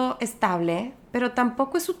estado estable, pero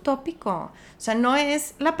tampoco es utópico. O sea, no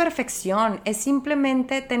es la perfección, es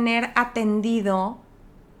simplemente tener atendido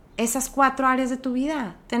esas 4 áreas de tu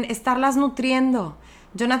vida, estarlas nutriendo.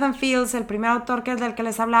 Jonathan Fields, el primer autor del que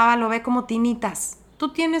les hablaba, lo ve como tinitas. Tú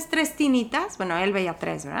tienes 3 tinitas, bueno, él veía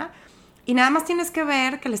 3, ¿verdad? Y nada más tienes que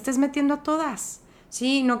ver que le estés metiendo a todas,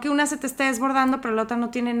 ¿sí? No que una se te esté desbordando, pero la otra no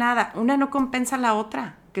tiene nada. Una no compensa a la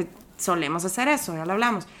otra, que solemos hacer eso, ya lo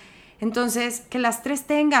hablamos. Entonces, que las 3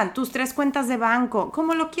 tengan tus 3 cuentas de banco,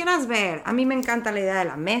 como lo quieras ver. A mí me encanta la idea de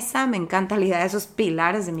la mesa, me encanta la idea de esos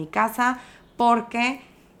pilares de mi casa, porque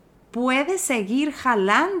puedes seguir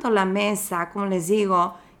jalando la mesa, como les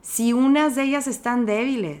digo, si unas de ellas están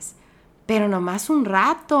débiles, pero nomás un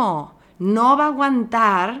rato. No va a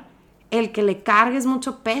aguantar el que le cargues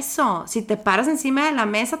mucho peso. Si te paras encima de la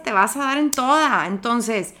mesa, te vas a dar en toda.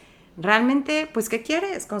 Entonces, realmente, pues, ¿qué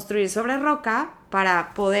quieres? Construir sobre roca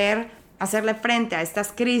para poder hacerle frente a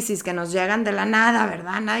estas crisis que nos llegan de la nada,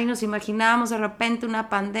 ¿verdad? Nadie nos imaginamos de repente una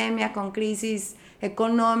pandemia con crisis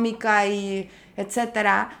económica y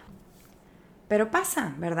etcétera. Pero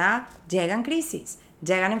pasa, ¿verdad? Llegan crisis,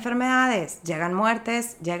 llegan enfermedades, llegan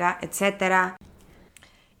muertes, llega etcétera.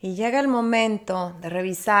 Y llega el momento de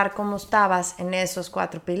revisar cómo estabas en esos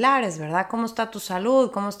 4 pilares, ¿verdad? ¿Cómo está tu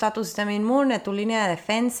salud? ¿Cómo está tu sistema inmune? ¿Tu línea de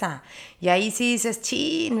defensa? Y ahí sí dices,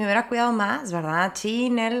 chin, me hubiera cuidado más, ¿verdad?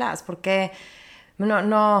 Chinelas, porque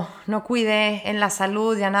no cuidé en la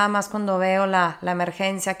salud ya nada más cuando veo la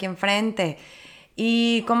emergencia aquí enfrente.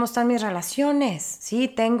 ¿Y cómo están mis relaciones? Sí,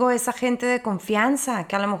 tengo esa gente de confianza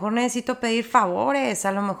que a lo mejor necesito pedir favores,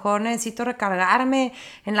 a lo mejor necesito recargarme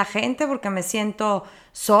en la gente porque me siento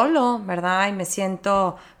solo, ¿verdad? Y me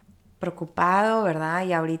siento preocupado, ¿verdad?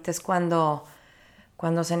 Y ahorita es cuando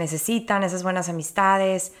se necesitan esas buenas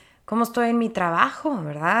amistades. ¿Cómo estoy en mi trabajo,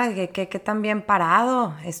 verdad? ¿Qué tan bien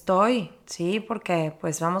parado estoy? Sí, porque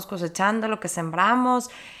pues vamos cosechando lo que sembramos.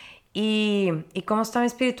 ¿Y cómo está mi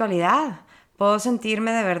espiritualidad? Puedo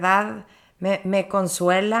sentirme de verdad, me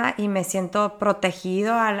consuela y me siento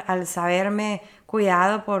protegido al saberme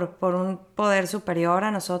cuidado por un poder superior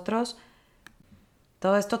a nosotros.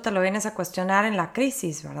 Todo esto te lo vienes a cuestionar en la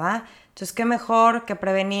crisis, ¿verdad? Entonces, ¿qué mejor que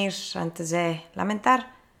prevenir antes de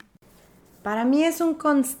lamentar? Para mí es un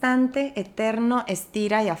constante, eterno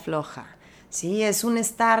estira y afloja. Sí, es un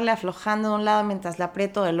estarle aflojando de un lado mientras le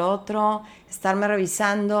aprieto del otro, estarme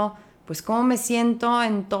revisando, pues cómo me siento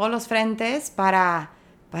en todos los frentes para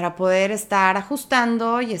poder estar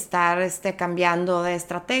ajustando y estar cambiando de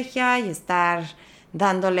estrategia y estar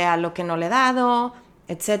dándole a lo que no le he dado,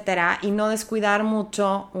 etcétera, y no descuidar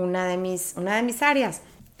mucho una de mis áreas.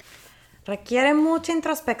 Requiere mucha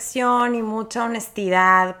introspección y mucha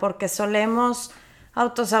honestidad porque solemos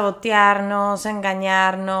autosabotearnos,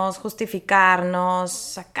 engañarnos,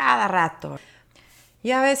 justificarnos a cada rato.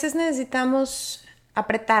 Y a veces necesitamos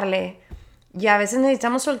apretarle y a veces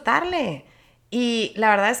necesitamos soltarle. Y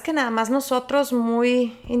la verdad es que nada más nosotros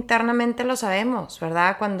muy internamente lo sabemos,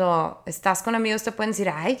 ¿verdad? Cuando estás con amigos te pueden decir,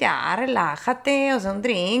 ay, ya, relájate, o sea, un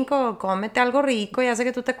drink, o cómete algo rico, ya sé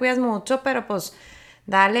que tú te cuidas mucho, pero pues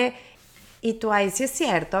dale. Y tú, ahí sí es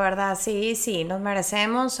cierto, ¿verdad? Sí, nos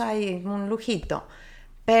merecemos ahí un lujito.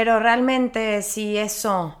 Pero realmente si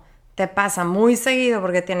eso te pasa muy seguido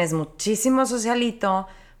porque tienes muchísimo socialito,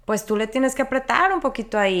 pues tú le tienes que apretar un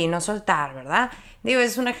poquito ahí, no soltar, ¿verdad? Digo,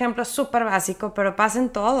 es un ejemplo súper básico, pero pasa en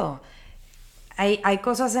todo. Hay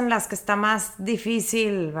cosas en las que está más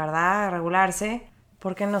difícil, ¿verdad? Regularse,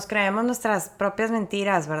 porque nos creemos nuestras propias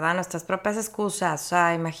mentiras, ¿verdad? Nuestras propias excusas. O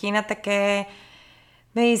sea, imagínate que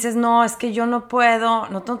me dices, no, es que yo no puedo,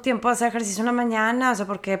 no tengo tiempo de hacer ejercicio en la mañana, o sea,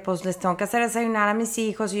 porque pues les tengo que hacer desayunar a mis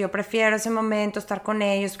hijos y yo prefiero ese momento estar con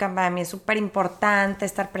ellos, que para mí es súper importante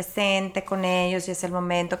estar presente con ellos y es el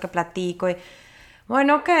momento que platico. Y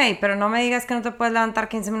bueno, ok, pero no me digas que no te puedes levantar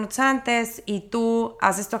 15 minutos antes y tú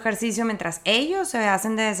haces tu ejercicio mientras ellos se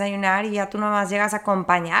hacen de desayunar y ya tú nomás llegas a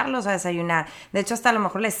acompañarlos a desayunar. De hecho, hasta a lo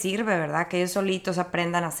mejor les sirve, ¿verdad? Que ellos solitos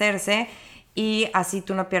aprendan a hacerse. Y así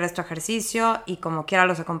tú no pierdes tu ejercicio y como quiera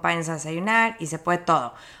los acompañas a desayunar y se puede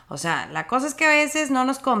todo. O sea, la cosa es que a veces no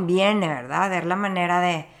nos conviene, ¿verdad? Ver la manera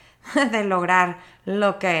de lograr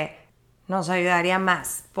lo que nos ayudaría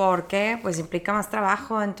más, porque pues implica más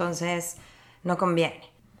trabajo, entonces no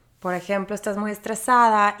conviene. Por ejemplo, estás muy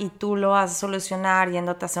estresada y tú lo vas a solucionar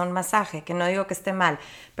yéndote a hacer un masaje, que no digo que esté mal,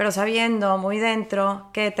 pero sabiendo muy dentro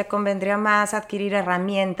que te convendría más adquirir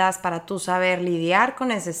herramientas para tú saber lidiar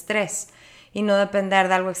con ese estrés y no depender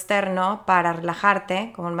de algo externo para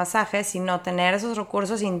relajarte, como el masaje, sino tener esos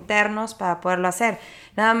recursos internos para poderlo hacer.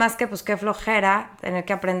 Nada más que, pues, qué flojera tener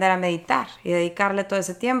que aprender a meditar y dedicarle todo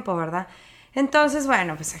ese tiempo, ¿verdad? Entonces,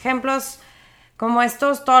 bueno, pues ejemplos como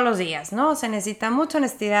estos todos los días, ¿no? Se necesita mucha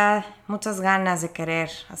honestidad, muchas ganas de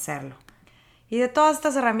querer hacerlo. Y de todas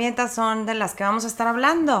estas herramientas son de las que vamos a estar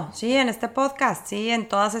hablando, ¿sí? En este podcast, ¿sí? En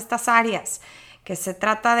todas estas áreas, que se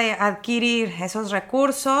trata de adquirir esos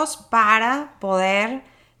recursos para poder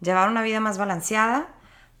llevar una vida más balanceada,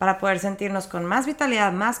 para poder sentirnos con más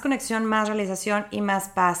vitalidad, más conexión, más realización y más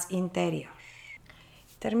paz interior.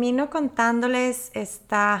 Termino contándoles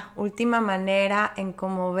esta última manera en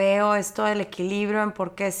cómo veo esto del equilibrio, en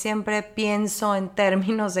por qué siempre pienso en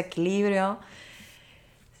términos de equilibrio.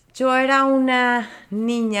 Yo era una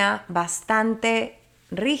niña bastante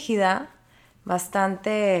rígida,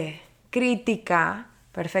 bastante crítica,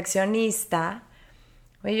 perfeccionista.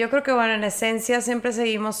 Y yo creo que, bueno, en esencia siempre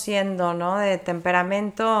seguimos siendo, ¿no? De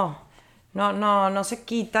temperamento, no se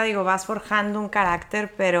quita, digo, vas forjando un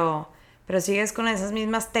carácter, pero sigues con esas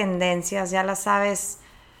mismas tendencias, ya las sabes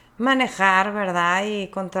manejar, ¿verdad? Y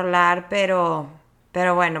controlar, pero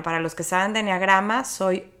bueno, para los que saben de enneagrama,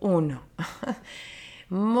 soy 1.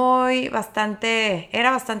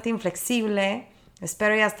 Era bastante inflexible,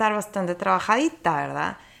 espero ya estar bastante trabajadita,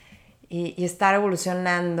 ¿verdad? Y estar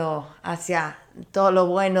evolucionando hacia todo lo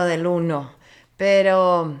bueno del uno.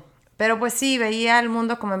 Pero pues sí, veía el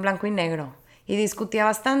mundo como en blanco y negro. Y discutía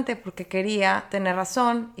bastante porque quería tener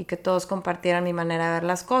razón y que todos compartieran mi manera de ver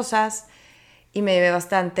las cosas. Y me llevé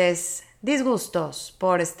bastantes disgustos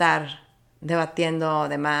por estar debatiendo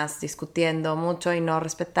de más, discutiendo mucho y no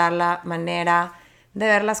respetar la manera de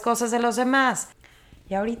ver las cosas de los demás.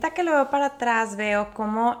 Y ahorita que lo veo para atrás, veo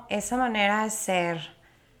cómo esa manera de ser,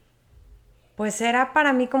 pues era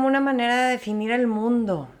para mí como una manera de definir el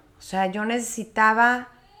mundo. O sea, yo necesitaba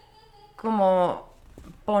como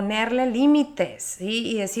ponerle límites, ¿sí?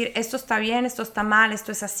 Y decir, esto está bien, esto está mal,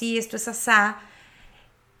 esto es así, esto es asá.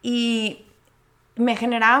 Y me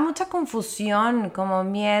generaba mucha confusión, como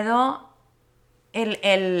miedo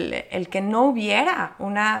el que no hubiera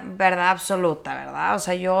una verdad absoluta, ¿verdad? O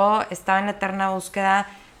sea, yo estaba en la eterna búsqueda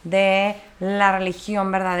de la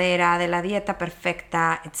religión verdadera, de la dieta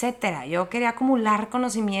perfecta, etcétera. Yo quería acumular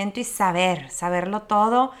conocimiento y saberlo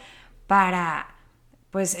todo para,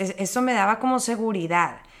 pues eso me daba como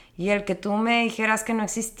seguridad. Y el que tú me dijeras que no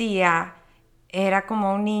existía era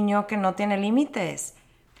como un niño que no tiene límites.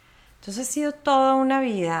 Entonces ha sido toda una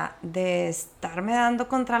vida de estarme dando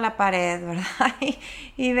contra la pared, ¿verdad?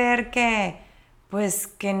 Y ver que, pues,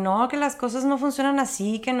 que no, que las cosas no funcionan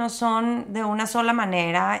así, que no son de una sola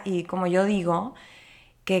manera y como yo digo,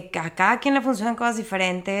 que a cada quien le funcionan cosas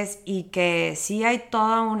diferentes y que sí hay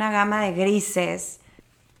toda una gama de grises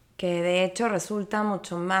que de hecho resulta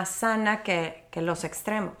mucho más sana que los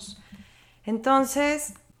extremos.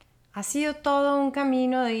 Entonces, ha sido todo un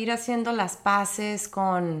camino de ir haciendo las paces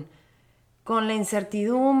con la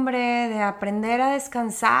incertidumbre, de aprender a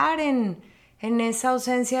descansar en esa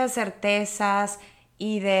ausencia de certezas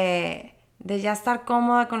y de ya estar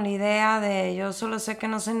cómoda con la idea de yo solo sé que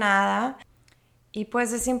no sé nada y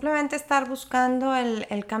pues de simplemente estar buscando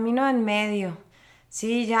el camino en medio.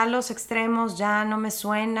 Sí, ya los extremos ya no me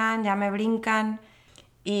suenan, ya me brincan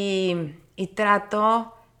y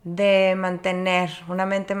trato de mantener una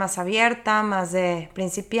mente más abierta, más de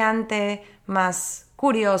principiante, más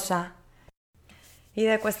curiosa y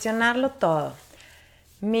de cuestionarlo todo.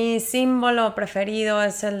 Mi símbolo preferido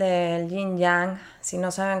es el del yin yang. Si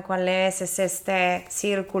no saben cuál es este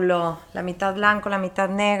círculo, la mitad blanco, la mitad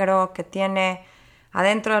negro, que tiene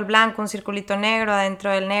adentro del blanco un circulito negro,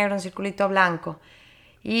 adentro del negro un circulito blanco.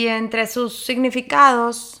 Y entre sus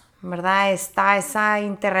significados, ¿verdad?, está esa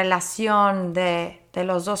interrelación de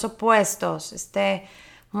los dos opuestos, este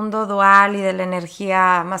mundo dual y de la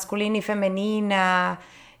energía masculina y femenina,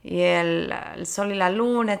 y el sol y la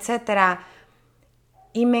luna, etcétera.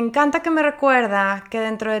 Y me encanta que me recuerda que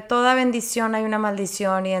dentro de toda bendición hay una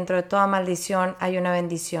maldición y dentro de toda maldición hay una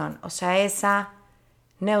bendición. O sea, esa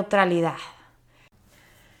neutralidad.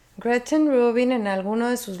 Gretchen Rubin en alguno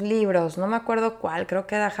de sus libros, no me acuerdo cuál, creo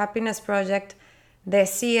que The Happiness Project,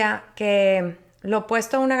 decía que lo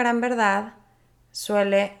opuesto a una gran verdad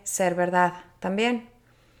suele ser verdad también.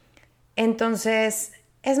 Entonces,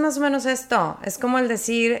 es más o menos esto. Es como el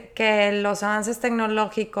decir que los avances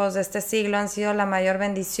tecnológicos de este siglo han sido la mayor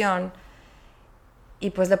bendición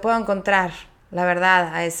y pues le puedo encontrar la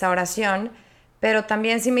verdad a esa oración, pero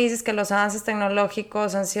también si me dices que los avances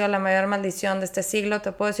tecnológicos han sido la mayor maldición de este siglo,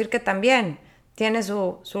 te puedo decir que también tiene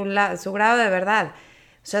su grado de verdad.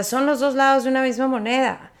 O sea, son los dos lados de una misma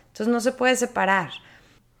moneda, entonces no se puede separar.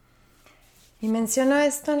 Y menciono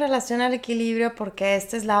esto en relación al equilibrio porque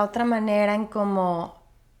esta es la otra manera en cómo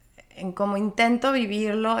intento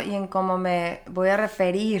vivirlo y en cómo me voy a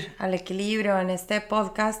referir al equilibrio en este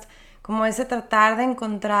podcast, como ese tratar de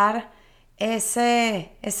encontrar ese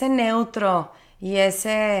neutro y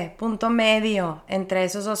ese punto medio entre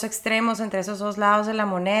esos dos extremos, entre esos dos lados de la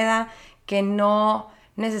moneda, que no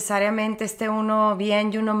necesariamente esté uno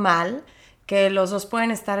bien y uno mal, que los dos pueden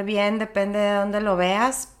estar bien, depende de dónde lo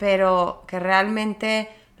veas, pero que realmente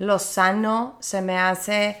lo sano se me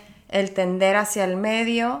hace el tender hacia el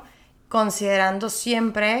medio, considerando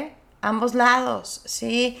siempre ambos lados,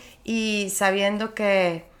 ¿sí? Y sabiendo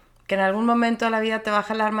que en algún momento de la vida te va a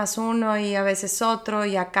jalar más uno y a veces otro,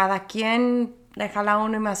 y a cada quien le jala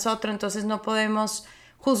uno y más otro, entonces no podemos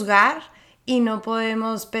juzgar y no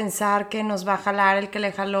podemos pensar que nos va a jalar el que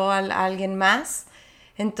le jaló a alguien más.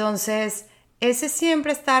 Entonces, ese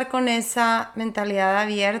siempre estar con esa mentalidad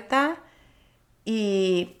abierta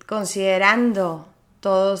y considerando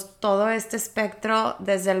todo este espectro,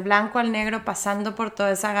 desde el blanco al negro, pasando por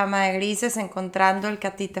toda esa gama de grises, encontrando el que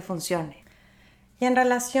a ti te funcione. Y en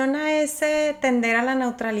relación a ese tender a la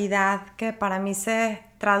neutralidad, que para mí se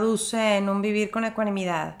traduce en un vivir con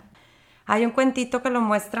ecuanimidad, hay un cuentito que lo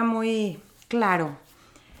muestra muy claro,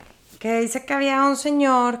 que dice que había un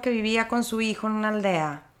señor que vivía con su hijo en una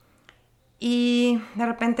aldea y de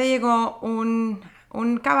repente llegó un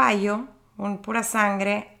caballo, un pura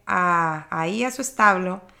sangre, ahí a su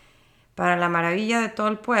establo para la maravilla de todo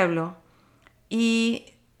el pueblo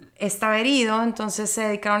y estaba herido, entonces se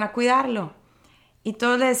dedicaron a cuidarlo. Y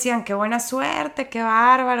todos le decían, qué buena suerte, qué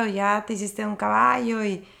bárbaro, ya te hiciste un caballo.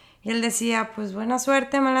 Y él decía, pues buena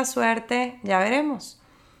suerte, mala suerte, ya veremos.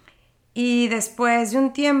 Y después de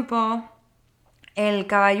un tiempo, el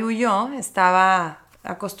caballo huyó, estaba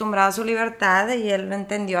acostumbrado a su libertad y él lo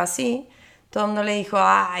entendió así. Todo el mundo le dijo,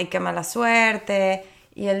 ay, qué mala suerte.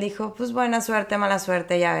 Y él dijo, pues buena suerte, mala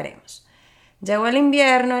suerte, ya veremos. Llegó el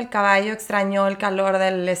invierno, el caballo extrañó el calor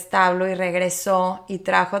del establo y regresó y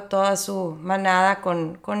trajo toda su manada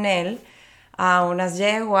con él a unas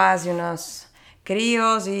yeguas y unos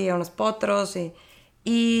críos y unos potros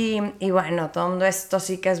y bueno, todo el mundo, esto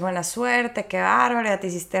sí que es buena suerte, qué bárbaro, ya te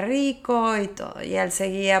hiciste rico y todo. Y él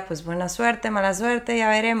seguía, pues buena suerte, mala suerte, ya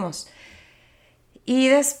veremos. Y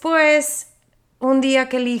después, un día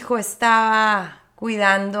que el hijo estaba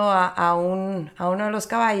cuidando a uno de los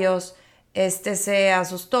caballos, se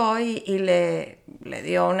asustó y le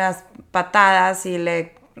dio unas patadas y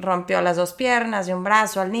le rompió las dos piernas y un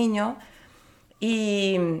brazo al niño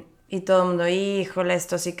y todo el mundo, híjole,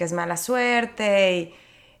 esto sí que es mala suerte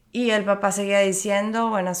y el papá seguía diciendo,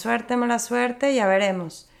 buena suerte, mala suerte, ya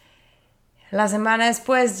veremos. La semana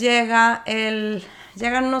después llegan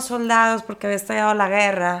unos soldados porque había estallado la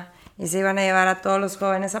guerra y se iban a llevar a todos los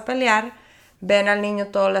jóvenes a pelear, ven al niño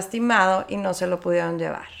todo lastimado y no se lo pudieron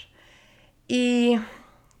llevar. Y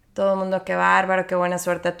todo el mundo, qué bárbaro, qué buena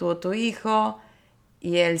suerte tuvo tu hijo.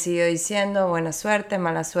 Y él siguió diciendo, buena suerte,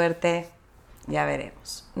 mala suerte, ya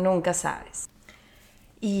veremos. Nunca sabes.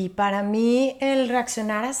 Y para mí el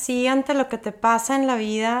reaccionar así ante lo que te pasa en la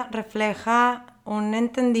vida refleja un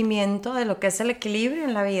entendimiento de lo que es el equilibrio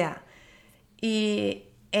en la vida. Y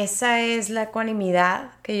esa es la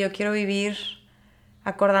ecuanimidad que yo quiero vivir,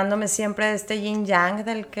 acordándome siempre de este yin yang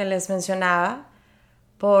del que les mencionaba,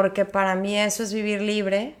 porque para mí eso es vivir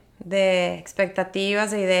libre de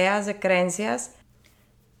expectativas, de ideas, de creencias,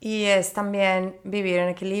 y es también vivir en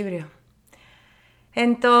equilibrio.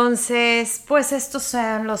 Entonces, pues estos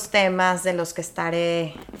son los temas de los que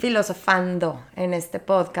estaré filosofando en este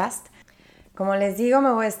podcast. Como les digo,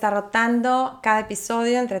 me voy a estar rotando cada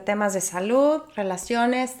episodio entre temas de salud,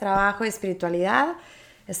 relaciones, trabajo y espiritualidad.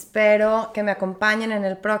 Espero que me acompañen en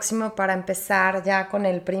el próximo para empezar ya con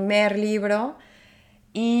el primer libro.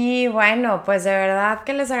 Y bueno, pues de verdad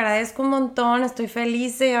que les agradezco un montón. Estoy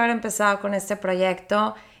feliz de haber empezado con este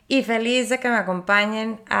proyecto y feliz de que me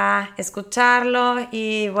acompañen a escucharlo.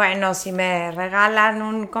 Y bueno, si me regalan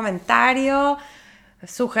un comentario,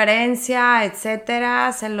 sugerencia,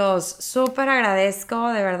 etcétera, se los súper agradezco.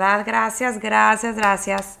 De verdad, gracias, gracias,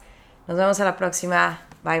 gracias. Nos vemos a la próxima.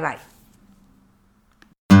 Bye, bye.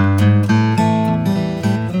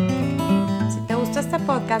 Este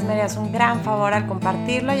podcast me harías un gran favor al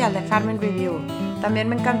compartirlo y al dejarme un review. También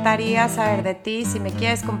me encantaría saber de ti si me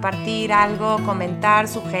quieres compartir algo, comentar,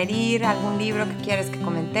 sugerir algún libro que quieres que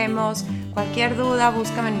comentemos. Cualquier duda,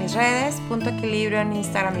 búscame en mis redes, Punto Equilibrio en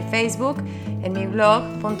Instagram y Facebook, en mi blog,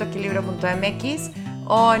 puntoequilibrio.mx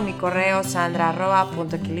o en mi correo,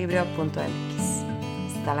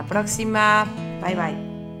 sandra@puntoequilibrio.mx. Hasta la próxima. Bye bye.